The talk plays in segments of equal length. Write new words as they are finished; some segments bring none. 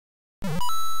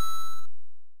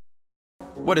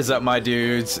What is up, my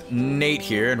dudes? Nate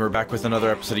here, and we're back with another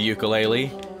episode of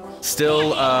Yooka-Laylee.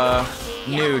 Still,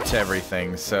 new to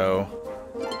everything, so...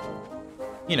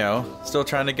 You know, still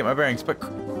trying to get my bearings, but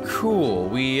cool.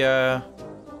 We, is there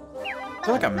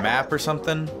like a map or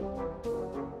something?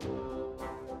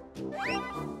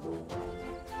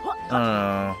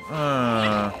 I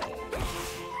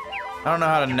don't know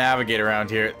how to navigate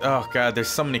around here. Oh god, there's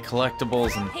so many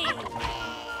collectibles and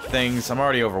things. I'm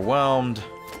already overwhelmed.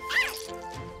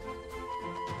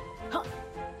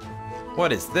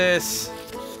 What is this?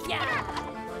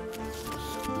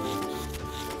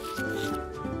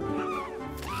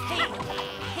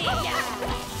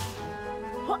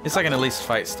 It's like I can at least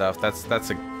fight stuff. That's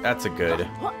a good.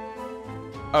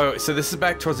 Oh, so this is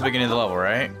back towards the beginning of the level,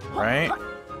 right? Right?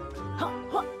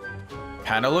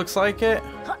 Kinda looks like it.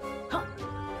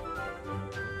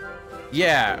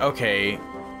 Yeah, okay.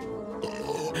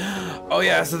 Oh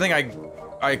yeah, that's the thing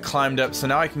I climbed up, so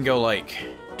now I can go like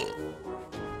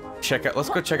check out, let's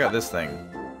go check out this thing.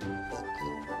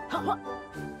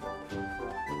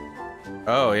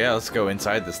 Oh yeah, let's go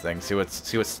inside this thing, see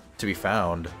what's to be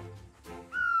found.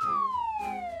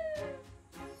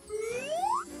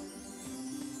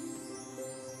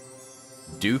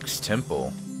 Duke's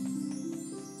Temple.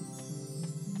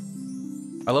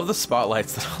 I love the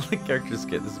spotlights that all the characters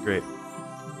get. This is great.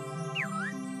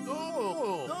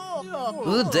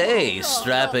 Good day,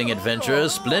 strapping adventurer.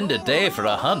 Splendid day for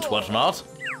a hunt, what not?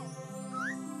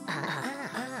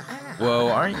 Whoa,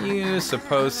 aren't you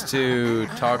supposed to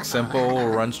talk simple,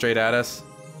 run straight at us?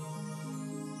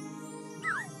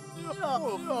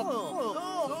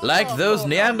 Like those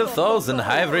Neanderthals in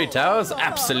Ivory Towers?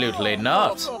 Absolutely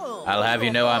not. I'll have you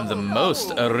know I'm the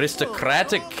most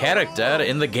aristocratic character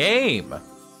in the game.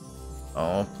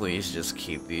 Oh, please just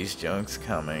keep these jokes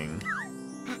coming.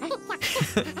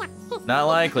 Not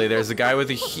likely. There's a guy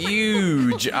with a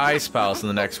huge ice palace in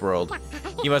the next world.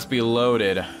 He must be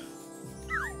loaded.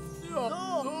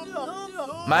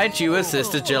 Might you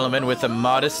assist a gentleman with a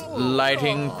modest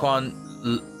lighting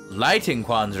quandary?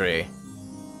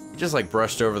 Just like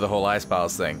brushed over the whole ice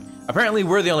palace thing. Apparently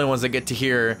we're the only ones that get to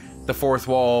hear the fourth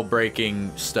wall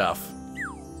breaking stuff.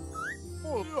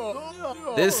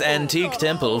 This antique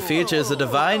temple features a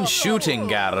divine shooting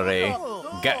gallery.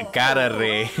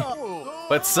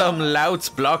 But some louts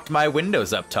blocked my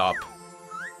windows up top.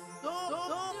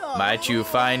 Might you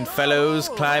find fellows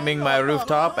climbing my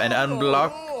rooftop and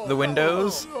unblock the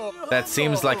windows? That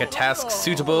seems like a task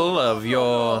suitable of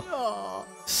your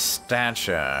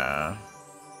stature.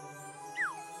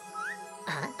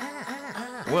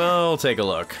 We'll take a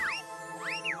look.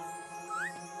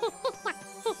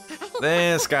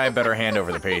 This guy better hand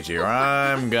over the page here.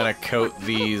 I'm gonna coat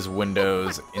these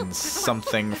windows in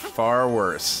something far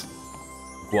worse.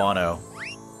 Guano.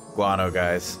 Guano,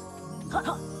 guys.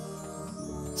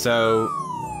 So...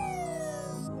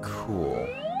 cool.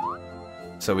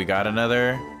 So we got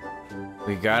another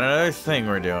thing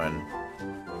we're doing.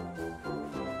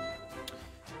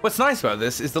 What's nice about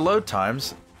this is the load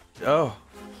times. Oh.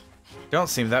 Don't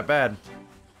seem that bad.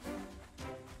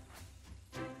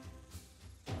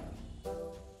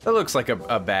 That looks like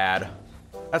a bad.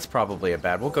 That's probably a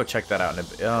bad. We'll go check that out in a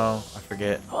bit. Oh, I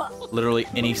forget. Literally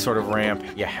any sort of ramp,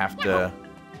 you have to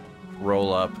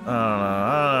roll up. I don't know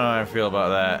how I feel about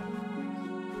that.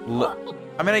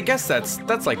 I mean, I guess that's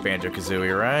like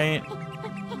Banjo-Kazooie, right?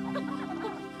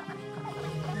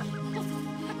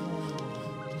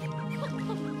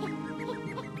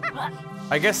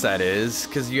 I guess that is,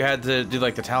 because you had to do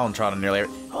like the Talon Trot on nearly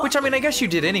every, which I mean, I guess you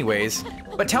did anyways,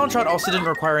 but Talon Trot also didn't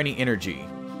require any energy.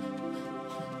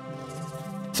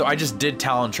 So I just did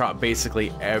Talon Trot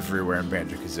basically everywhere in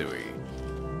Banjo-Kazooie.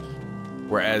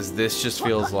 Whereas this just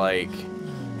feels like...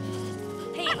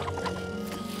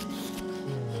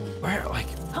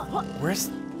 where's...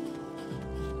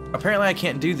 Apparently I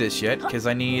can't do this yet, because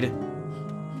I need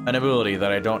an ability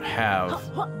that I don't have.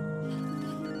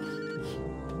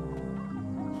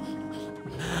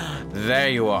 There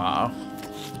you are.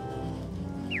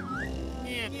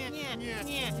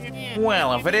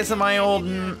 Well, if it isn't my old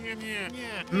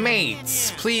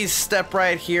mates, please step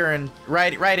right here and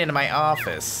right into my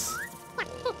office.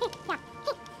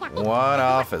 What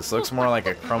office? Looks more like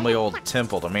a crumbly old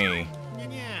temple to me.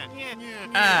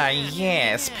 Ah,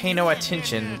 yes, pay no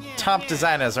attention. Top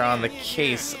designers are on the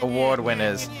case, award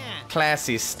winners.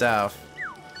 Classy stuff.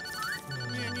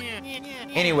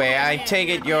 Anyway, I take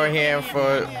it you're here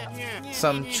for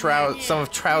some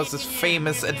of Trowser's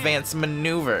famous advanced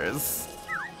maneuvers.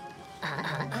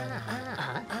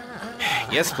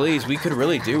 Yes, please, we could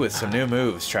really do with some new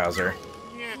moves, Trowser.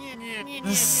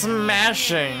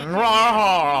 Smashing!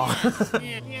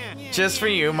 Just for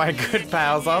you, my good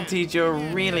pals, I'll teach you a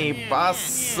really boss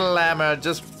slammer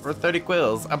just for 30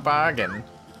 quills. A bargain.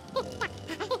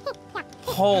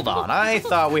 Hold on, I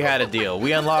thought we had a deal.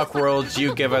 We unlock worlds,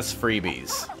 you give us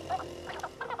freebies.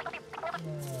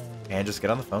 And just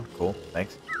get on the phone. Cool,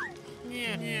 thanks.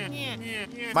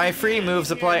 My free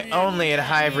moves apply only in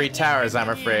Ivory Towers, I'm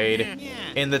afraid.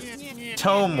 In the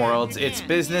Tome worlds, it's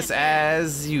business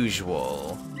as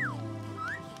usual.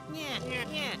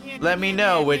 Let me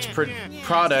know which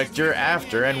product you're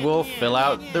after and we'll fill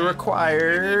out the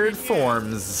required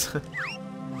forms.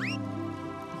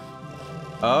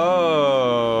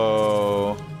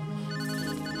 Oh.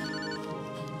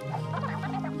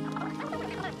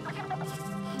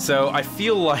 So I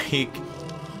feel like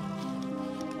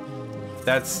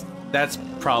that's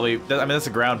probably, I mean, that's a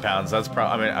ground pound, so that's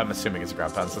probably, I mean, I'm assuming it's a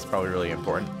ground pound, so that's probably really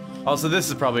important. Also, this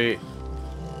is probably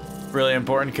really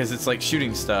important because it's like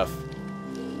shooting stuff.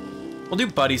 We'll do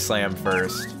Buddy Slam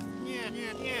first.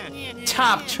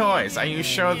 Top choice. Are you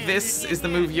sure this is the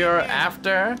move you're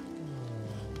after?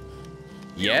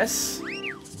 Yes?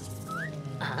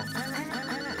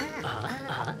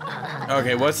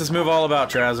 Okay, what's this move all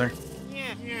about, Trouser?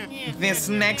 This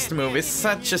next move is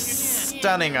such a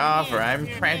stunning offer, I'm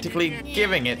practically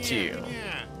giving it to you.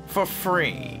 For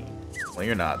free. Well,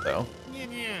 you're not, though.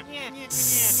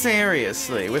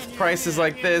 Seriously, with prices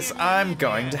like this, I'm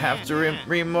going to have to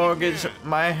remortgage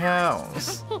my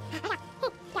house.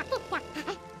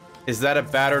 Is that a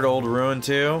battered old ruin,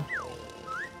 too?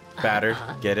 Battered,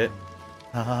 get it?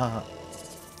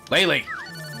 Laylee!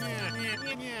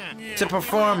 To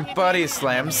perform Buddy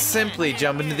Slam, simply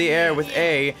jump into the air with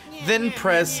A, then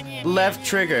press left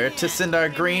trigger to send our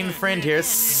green friend here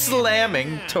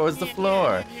slamming towards the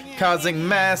floor, causing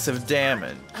massive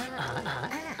damage.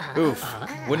 Oof.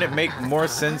 Wouldn't it make more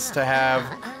sense to have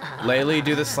Laylee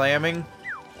do the slamming?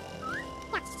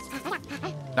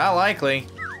 Not likely.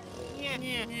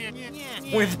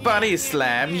 With Buddy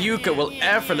Slam, Yooka will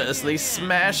effortlessly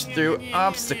smash through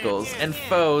obstacles and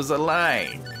foes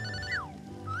alike.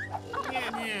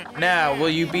 Now, will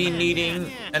you be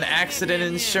needing an accident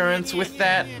insurance with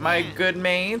that, my good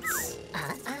mates?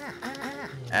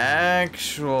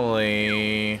 Actually...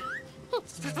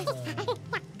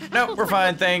 Nope, we're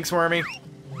fine, thanks, Wormy.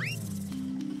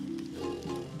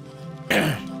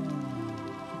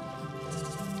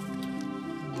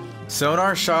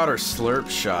 Sonar shot or slurp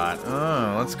shot?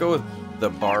 Oh, let's go with the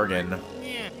bargain.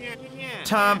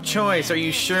 Top choice, are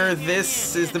you sure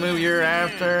this is the move you're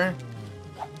after?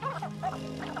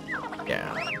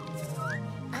 Yeah.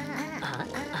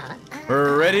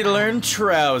 We're ready to learn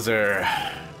Trouser.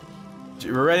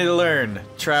 We're ready to learn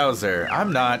Trouser.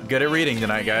 I'm not good at reading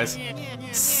tonight, guys.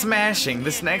 Smashing.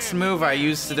 This next move I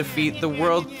used to defeat the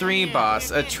World 3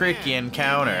 boss, a tricky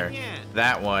encounter.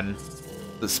 That one.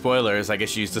 The spoilers, I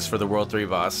guess you used this for the World 3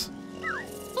 boss.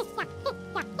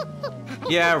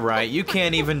 Yeah, right. You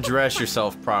can't even dress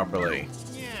yourself properly.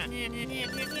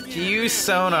 To use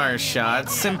sonar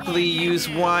shots, simply use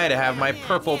Y to have my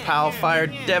purple pal fire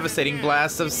devastating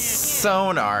blasts of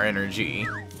sonar energy.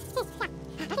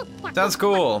 Sounds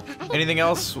cool. Anything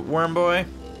else, Worm Boy?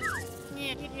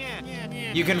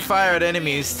 You can fire at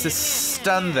enemies to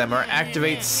stun them or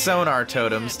activate sonar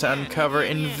totems to uncover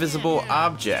invisible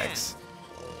objects.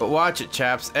 But watch it,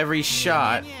 chaps. Every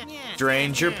shot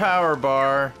drains your power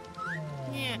bar.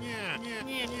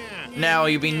 Now,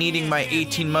 you'll be needing my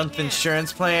 18-month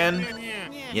insurance plan.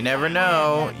 You never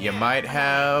know. You might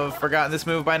have forgotten this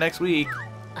move by next week.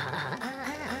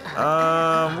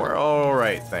 We're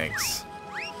alright, thanks.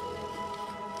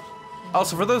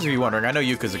 Also, for those of you wondering, I know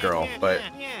Yuka's a girl, but...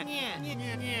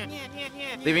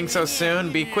 Leaving so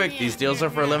soon? Be quick, these deals are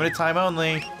for a limited time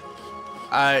only.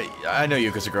 I know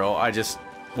Yuka's a girl, I just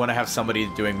want to have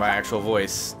somebody doing my actual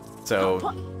voice,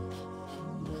 so...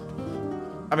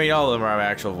 I mean, all of them are my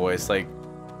actual voice, like...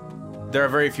 There are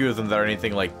very few of them that are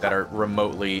anything like, that are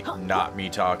remotely not me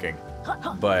talking.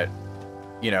 But,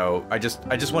 you know, I just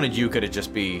wanted Yuka to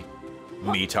just be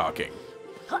me talking.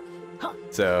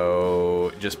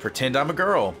 So, just pretend I'm a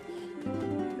girl.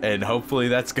 And hopefully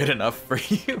that's good enough for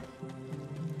you.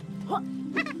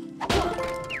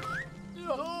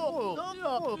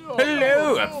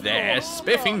 Hello up there,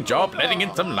 spiffing job letting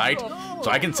in some light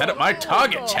so I can set up my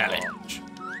target challenge.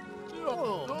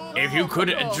 If you could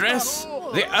address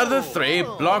the other 3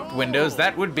 blocked windows,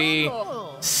 that would be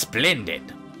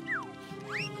splendid.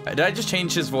 Did I just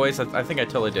change his voice? I think I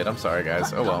totally did. I'm sorry,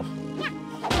 guys. Oh well.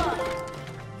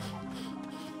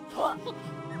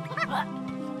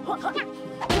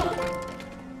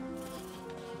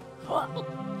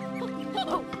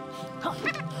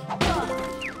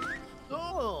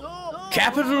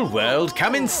 Capital World,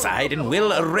 come inside and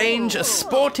we'll arrange a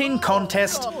sporting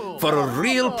contest for a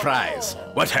real prize.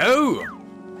 What ho!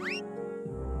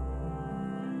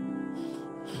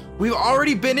 We've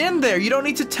already been in there. You don't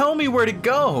need to tell me where to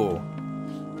go.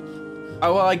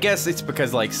 Oh, well, I guess it's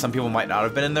because, like, some people might not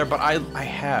have been in there, but I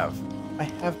have. I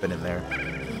have been in there.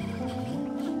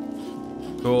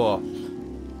 Cool.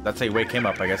 That's how you wake him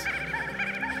up, I guess.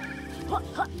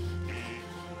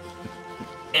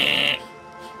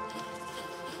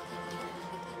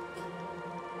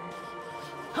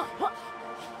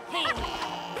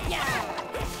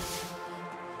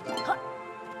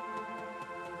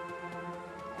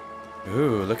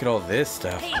 Ooh, look at all this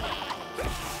stuff.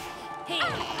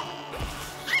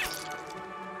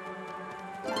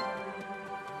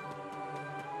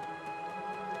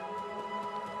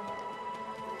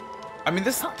 I mean,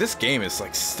 this game is,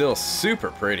 like, still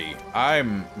super pretty.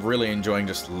 I'm really enjoying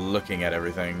just looking at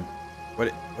everything.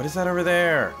 What is that over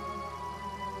there?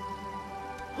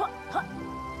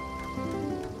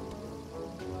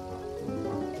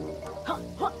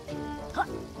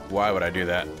 Why would I do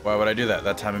that? Why would I do that?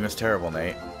 That timing was terrible,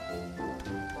 Nate.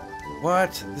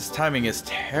 What? This timing is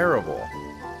terrible.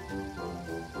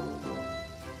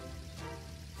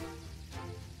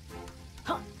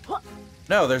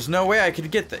 No, there's no way I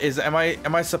could get am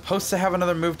I supposed to have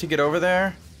another move to get over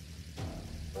there?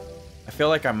 I feel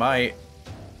like I might.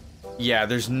 Yeah,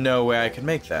 there's no way I can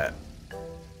make that.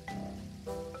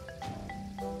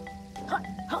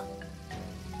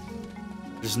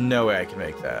 There's no way I can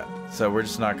make that. So we're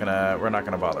not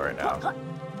gonna bother right now.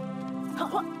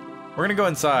 We're gonna go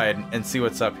inside and see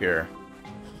what's up here.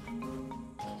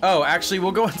 Oh, actually,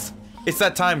 we'll go it's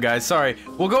that time, guys. Sorry.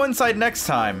 We'll go inside next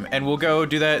time, and we'll go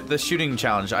do the shooting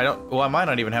challenge. Well, I might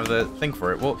not even have the thing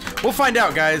for it. We'll find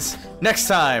out, guys. Next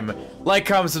time. Like,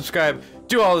 comment, subscribe,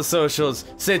 do all the socials.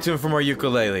 Stay tuned for more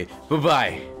Yooka-Laylee.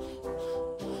 Bye-bye.